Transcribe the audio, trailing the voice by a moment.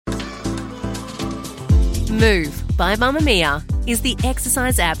Move by Mamamia is the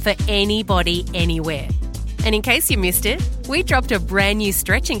exercise app for anybody, anywhere. And in case you missed it, we dropped a brand new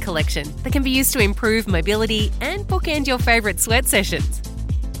stretching collection that can be used to improve mobility and bookend your favourite sweat sessions.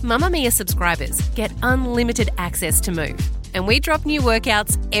 Mamamia subscribers get unlimited access to Move, and we drop new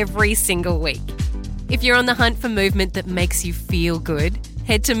workouts every single week. If you're on the hunt for movement that makes you feel good,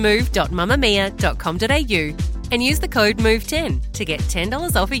 head to move.mamamia.com.au and use the code MOVE10 to get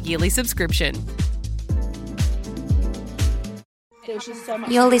 $10 off a yearly subscription.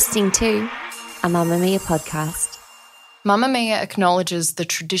 You're listening to a Mamamia podcast. Mamamia acknowledges the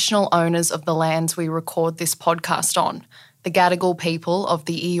traditional owners of the lands we record this podcast on, the Gadigal people of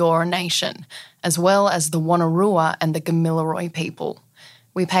the Eora Nation, as well as the Wonnarua and the Gamilaroi people.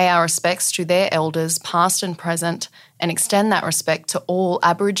 We pay our respects to their elders, past and present, and extend that respect to all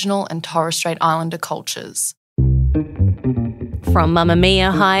Aboriginal and Torres Strait Islander cultures. From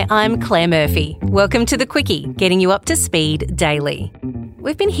Mamamia, hi, I'm Claire Murphy. Welcome to The Quickie, getting you up to speed daily.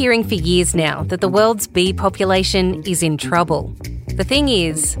 We've been hearing for years now that the world's bee population is in trouble. The thing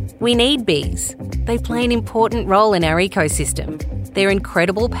is, we need bees. They play an important role in our ecosystem. They're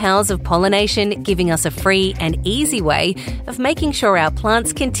incredible powers of pollination, giving us a free and easy way of making sure our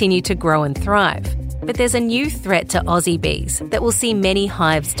plants continue to grow and thrive. But there's a new threat to Aussie bees that will see many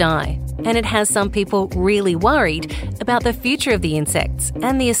hives die, and it has some people really worried about the future of the insects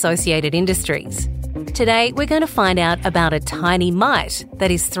and the associated industries. Today, we're going to find out about a tiny mite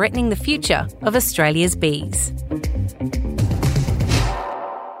that is threatening the future of Australia's bees.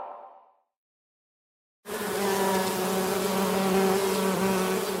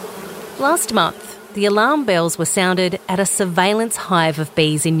 Last month, the alarm bells were sounded at a surveillance hive of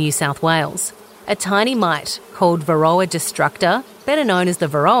bees in New South Wales. A tiny mite called Varroa destructor, better known as the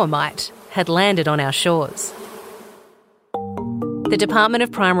Varroa mite, had landed on our shores. The Department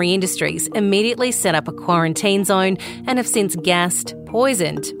of Primary Industries immediately set up a quarantine zone and have since gassed,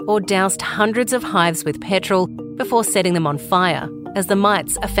 poisoned or doused hundreds of hives with petrol before setting them on fire, as the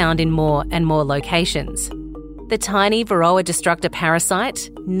mites are found in more and more locations. The tiny Varroa destructor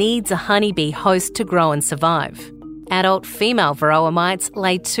parasite needs a honeybee host to grow and survive. Adult female Varroa mites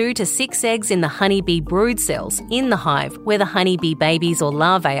lay 2 to 6 eggs in the honeybee brood cells in the hive where the honeybee babies or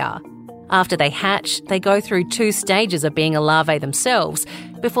larvae are. After they hatch, they go through 2 stages of being a larvae themselves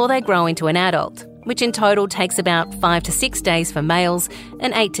before they grow into an adult, which in total takes about 5 to 6 days for males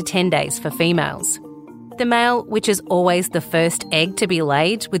and 8 to 10 days for females. The male, which is always the first egg to be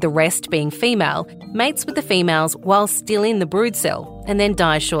laid, with the rest being female, mates with the females while still in the brood cell and then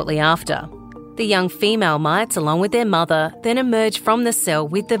dies shortly after. The young female mites, along with their mother, then emerge from the cell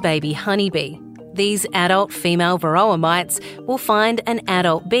with the baby honeybee. These adult female Varroa mites will find an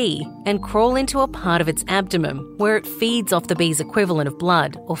adult bee and crawl into a part of its abdomen where it feeds off the bee's equivalent of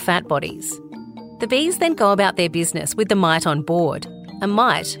blood or fat bodies. The bees then go about their business with the mite on board, a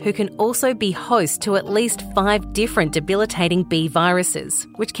mite who can also be host to at least 5 different debilitating bee viruses,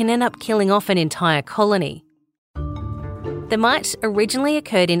 which can end up killing off an entire colony. The mite originally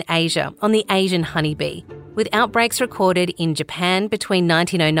occurred in Asia on the Asian honeybee, with outbreaks recorded in Japan between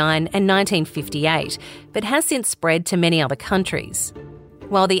 1909 and 1958, but has since spread to many other countries.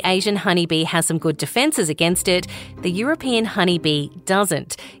 While the Asian honeybee has some good defences against it, the European honeybee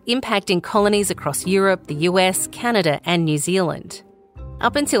doesn't, impacting colonies across Europe, the US, Canada and New Zealand.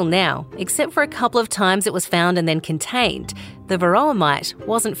 Up until now, except for a couple of times it was found and then contained, the Varroa mite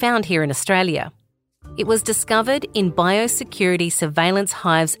wasn't found here in Australia. It was discovered in biosecurity surveillance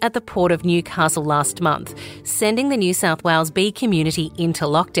hives at the Port of Newcastle last month, sending the New South Wales bee community into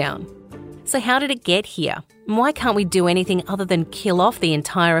lockdown. So how did it get here? And why can't we do anything other than kill off the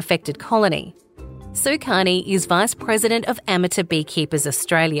entire affected colony? Sue Carney is Vice President of Amateur Beekeepers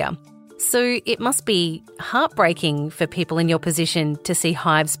Australia. So it must be heartbreaking for people in your position to see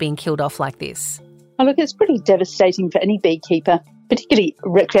hives being killed off like this. Oh, look, it's pretty devastating for any beekeeper. Particularly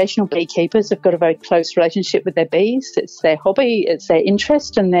recreational beekeepers have got a very close relationship with their bees. It's their hobby, it's their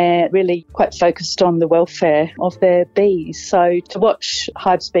interest, and they're really quite focused on the welfare of their bees. So to watch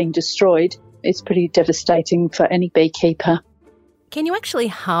hives being destroyed is pretty devastating for any beekeeper. Can you actually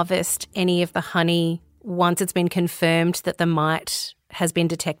harvest any of the honey once it's been confirmed that the mite has been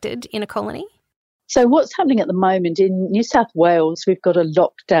detected in a colony? So what's happening at the moment in New South Wales, we've got a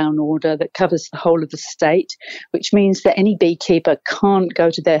lockdown order that covers the whole of the state, which means that any beekeeper can't go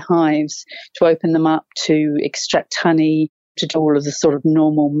to their hives to open them up to extract honey, to do all of the sort of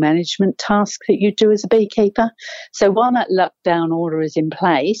normal management tasks that you do as a beekeeper. So while that lockdown order is in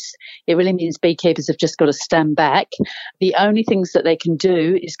place, it really means beekeepers have just got to stand back. The only things that they can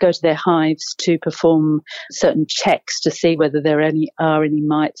do is go to their hives to perform certain checks to see whether there are any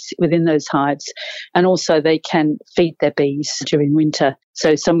mites within those hives. And also they can feed their bees during winter.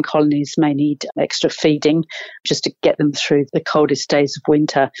 So some colonies may need extra feeding just to get them through the coldest days of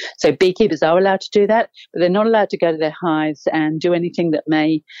winter. So beekeepers are allowed to do that, but they're not allowed to go to their hives and do anything that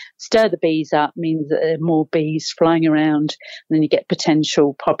may stir the bees up, means that there are more bees flying around, and then you get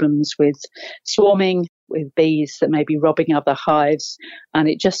potential problems with swarming, with bees that may be robbing other hives, and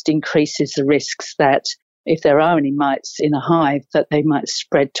it just increases the risks that if there are any mites in a hive, that they might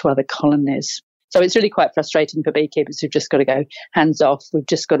spread to other colonies. So it's really quite frustrating for beekeepers who've just got to go hands off. We've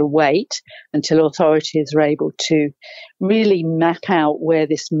just got to wait until authorities are able to really map out where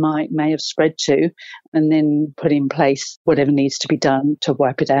this mite may have spread to, and then put in place whatever needs to be done to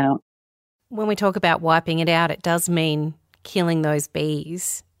wipe it out. When we talk about wiping it out, it does mean killing those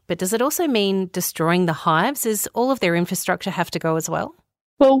bees. But does it also mean destroying the hives? Does all of their infrastructure have to go as well?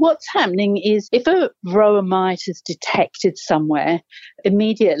 Well, what's happening is if a varroa mite is detected somewhere,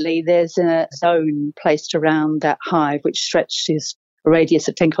 immediately there's a zone placed around that hive which stretches a radius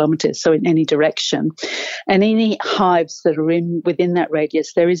of 10 kilometres, so in any direction. And any hives that are within that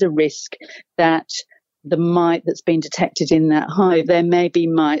radius, there is a risk that the mite that's been detected in that hive, there may be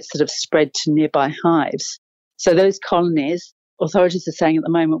mites that have spread to nearby hives. So those colonies, authorities are saying at the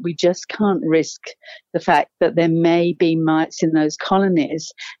moment, we just can't risk the fact that there may be mites in those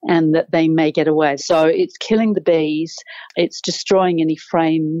colonies and that they may get away. So it's killing the bees, it's destroying any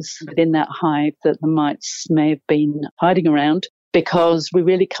frames within that hive that the mites may have been hiding around, because we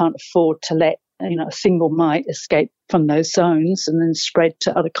really can't afford to let a single mite escape from those zones and then spread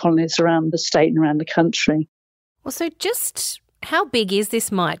to other colonies around the state and around the country. Well, so just how big is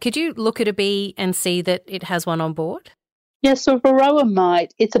this mite? Could you look at a bee and see that it has one on board? Yeah, so varroa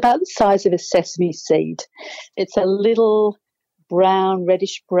mite, it's about the size of a sesame seed. It's a little brown,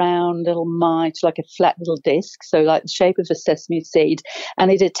 reddish brown little mite, like a flat little disc, so like the shape of a sesame seed, and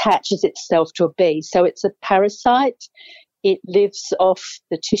it attaches itself to a bee. So it's a parasite. It lives off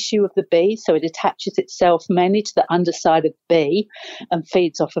the tissue of the bee, so it attaches itself mainly to the underside of the bee and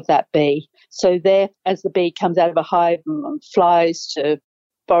feeds off of that bee. So there, as the bee comes out of a hive and flies to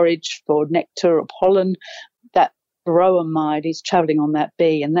forage for nectar or pollen, that varroa mite is travelling on that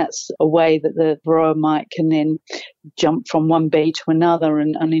bee, and that's a way that the varroa mite can then jump from one bee to another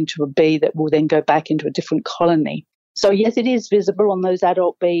and into a bee that will then go back into a different colony. So yes, it is visible on those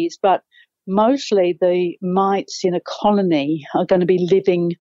adult bees, but mostly the mites in a colony are going to be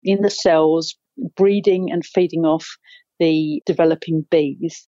living in the cells, breeding and feeding off the developing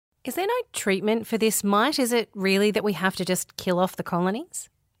bees. Is there no treatment for this mite? Is it really that we have to just kill off the colonies?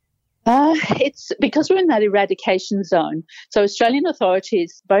 It's because we're in that eradication zone. So Australian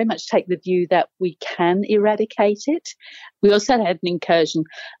authorities very much take the view that we can eradicate it. We also had an incursion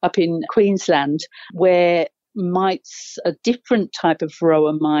up in Queensland where mites, a different type of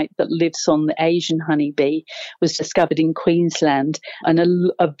varroa mite that lives on the Asian honeybee, was discovered in Queensland, and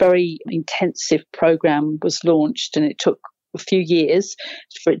a very intensive program was launched, and it took a few years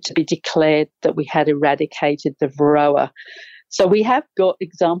for it to be declared that we had eradicated the varroa. So we have got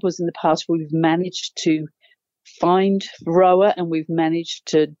examples in the past where we've managed to find varroa and we've managed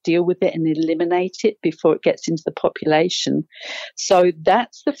to deal with it and eliminate it before it gets into the population. So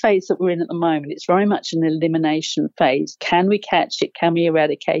that's the phase that we're in at the moment. It's very much an elimination phase. Can we catch it? Can we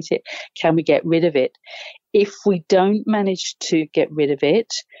eradicate it? Can we get rid of it? If we don't manage to get rid of it,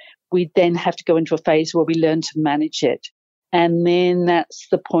 we then have to go into a phase where we learn to manage it. And then that's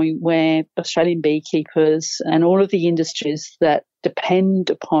the point where Australian beekeepers and all of the industries that depend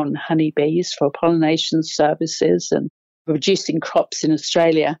upon honeybees for pollination services and reducing crops in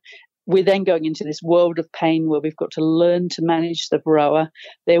Australia, we're then going into this world of pain where we've got to learn to manage the varroa.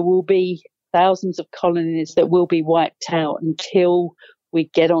 There will be thousands of colonies that will be wiped out until we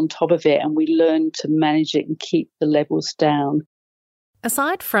get on top of it and we learn to manage it and keep the levels down.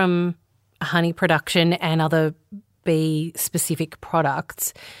 Aside from honey production and other bee-specific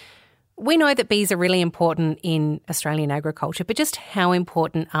products, we know that bees are really important in Australian agriculture, but just how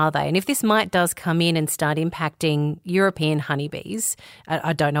important are they? And if this mite does come in and start impacting European honeybees,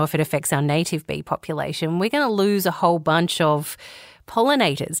 I don't know if it affects our native bee population, we're going to lose a whole bunch of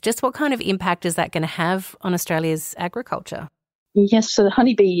pollinators. Just what kind of impact is that going to have on Australia's agriculture? Yes, so the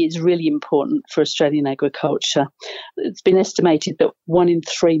honeybee is really important for Australian agriculture. It's been estimated that 1 in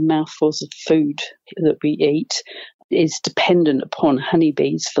 3 mouthfuls of food that we eat is dependent upon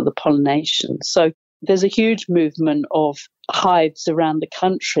honeybees for the pollination. So There's a huge movement of hives around the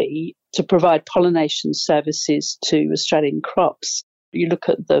country to provide pollination services to Australian crops. You look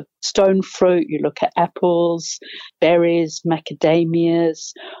at the stone fruit, you look at apples, berries,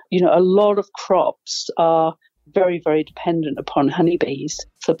 macadamias. A lot of crops are very, very dependent upon honeybees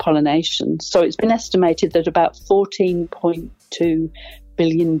for pollination. So it's been estimated that about $14.2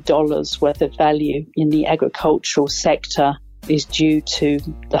 billion worth of value in the agricultural sector is due to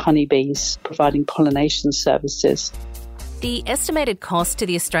the honeybees providing pollination services. The estimated cost to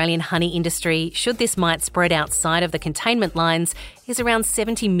the Australian honey industry, should this mite spread outside of the containment lines, is around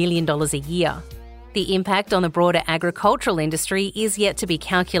 $70 million a year. The impact on the broader agricultural industry is yet to be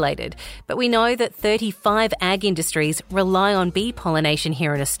calculated, but we know that 35 ag industries rely on bee pollination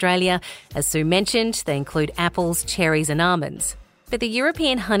here in Australia. As Sue mentioned, they include apples, cherries and almonds. But the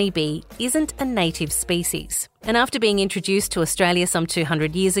European honeybee isn't a native species, and after being introduced to Australia some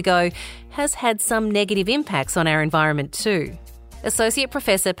 200 years ago, has had some negative impacts on our environment too. Associate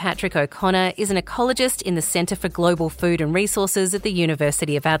Professor Patrick O'Connor is an ecologist in the Centre for Global Food and Resources at the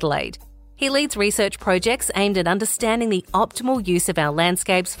University of Adelaide. He leads research projects aimed at understanding the optimal use of our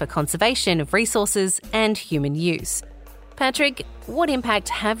landscapes for conservation of resources and human use. Patrick, what impact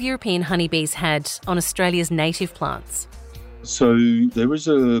have European honeybees had on Australia's native plants? So there is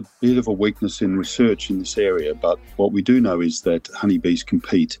a bit of a weakness in research in this area, but what we do know is that honeybees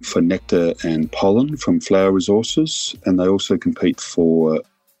compete for nectar and pollen from flower resources, and they also compete for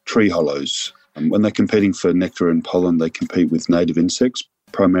tree hollows. And when they're competing for nectar and pollen, they compete with native insects,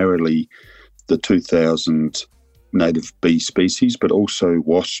 primarily the 2,000 native bee species, but also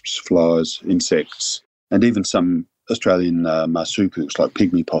wasps, flies, insects, and even some Australian marsupials like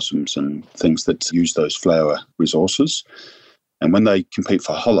pygmy possums and things that use those flower resources. And when they compete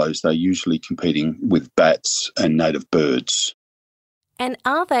for hollows, they're usually competing with bats and native birds. And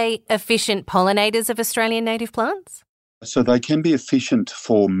are they efficient pollinators of Australian native plants? So they can be efficient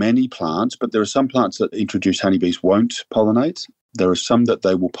for many plants, but there are some plants that introduce honeybees won't pollinate. There are some that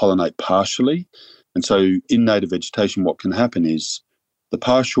they will pollinate partially. And so in native vegetation, what can happen is the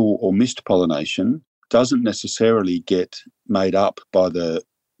partial or missed pollination doesn't necessarily get made up by the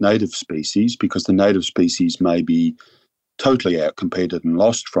native species, because the native species may be totally outcompeted and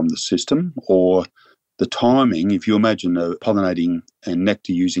lost from the system, or the timing, if you imagine a pollinating and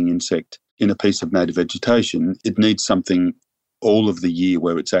nectar-using insect in a piece of native vegetation, it needs something all of the year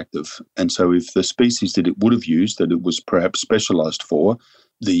where it's active. And so if the species that it would have used, that it was perhaps specialised for,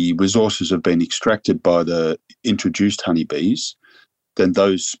 the resources have been extracted by the introduced honeybees, then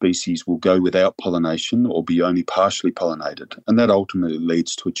those species will go without pollination or be only partially pollinated. And that ultimately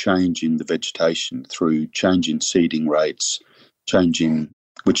leads to a change in the vegetation through change in seeding rates, change in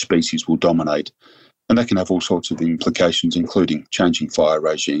which species will dominate. And that can have all sorts of implications, including changing fire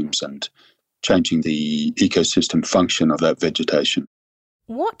regimes and changing the ecosystem function of that vegetation.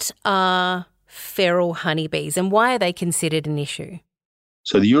 What are feral honeybees and why are they considered an issue?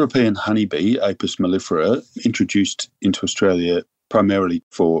 So the European honeybee, Apis mellifera, introduced into Australia primarily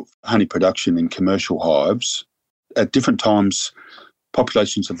for honey production in commercial hives. At different times,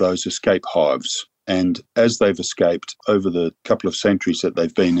 populations of those escape hives. And as they've escaped over the couple of centuries that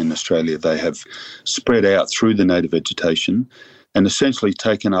they've been in Australia, they have spread out through the native vegetation and essentially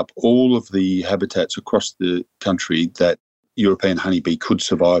taken up all of the habitats across the country that European honeybee could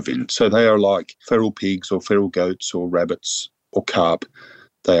survive in. So they are like feral pigs or feral goats or rabbits or carp.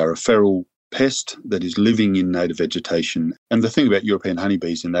 They are a feral pest that is living in native vegetation. And the thing about European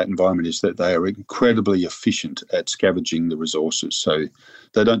honeybees in that environment is that they are incredibly efficient at scavenging the resources. So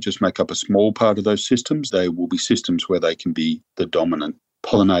they don't just make up a small part of those systems, they will be systems where they can be the dominant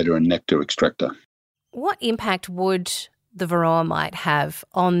pollinator and nectar extractor. What impact would the varroa mite have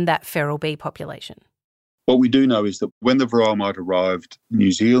on that feral bee population? What we do know is that when the varroa mite arrived in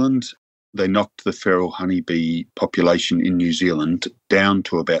New Zealand, they knocked the feral honeybee population in New Zealand down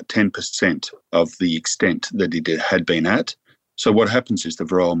to about 10% of the extent that it had been at. So what happens is the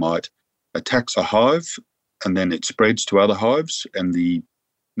varroa mite attacks a hive and then it spreads to other hives, and the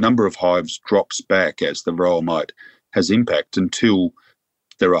number of hives drops back as the varroa mite has impact until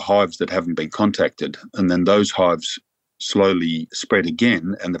there are hives that haven't been contacted. And then those hives slowly spread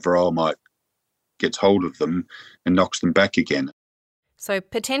again and the varroa mite gets hold of them and knocks them back again. So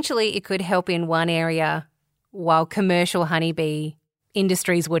potentially it could help in one area while commercial honeybee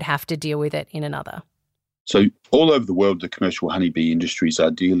industries would have to deal with it in another. So all over the world, the commercial honeybee industries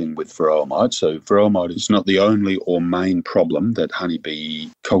are dealing with varroa mite. So varroa mite is not the only or main problem that honeybee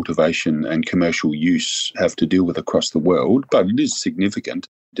cultivation and commercial use have to deal with across the world, but it is significant.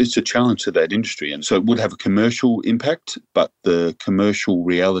 It's a challenge to that industry. And so it would have a commercial impact, but the commercial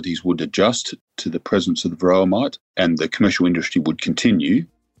realities would adjust to the presence of the varroa mite and the commercial industry would continue.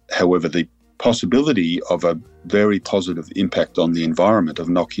 However, the possibility of a very positive impact on the environment of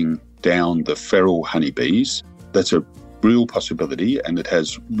knocking down the feral honeybees, that's a real possibility and it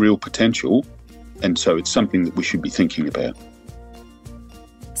has real potential. And so it's something that we should be thinking about.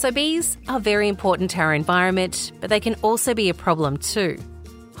 So bees are very important to our environment, but they can also be a problem too.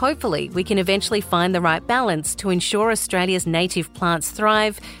 Hopefully, we can eventually find the right balance to ensure Australia's native plants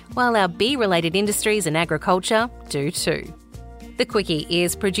thrive, while our bee-related industries and agriculture do too. The Quickie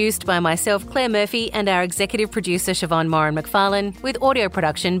is produced by myself, Claire Murphy, and our executive producer, Siobhan Moran-McFarlane, with audio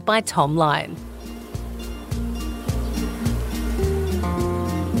production by Tom Lyon.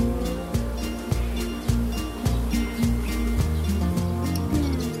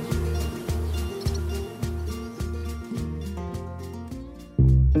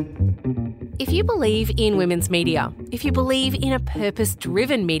 If you believe in women's media, if you believe in a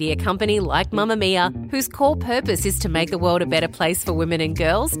purpose-driven media company like Mamamia, whose core purpose is to make the world a better place for women and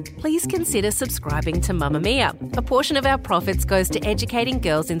girls, please consider subscribing to Mamamia. A portion of our profits goes to educating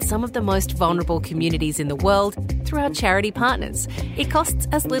girls in some of the most vulnerable communities in the world through our charity partners. It costs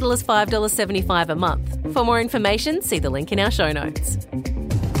as little as $5.75 a month. For more information, see the link in our show notes.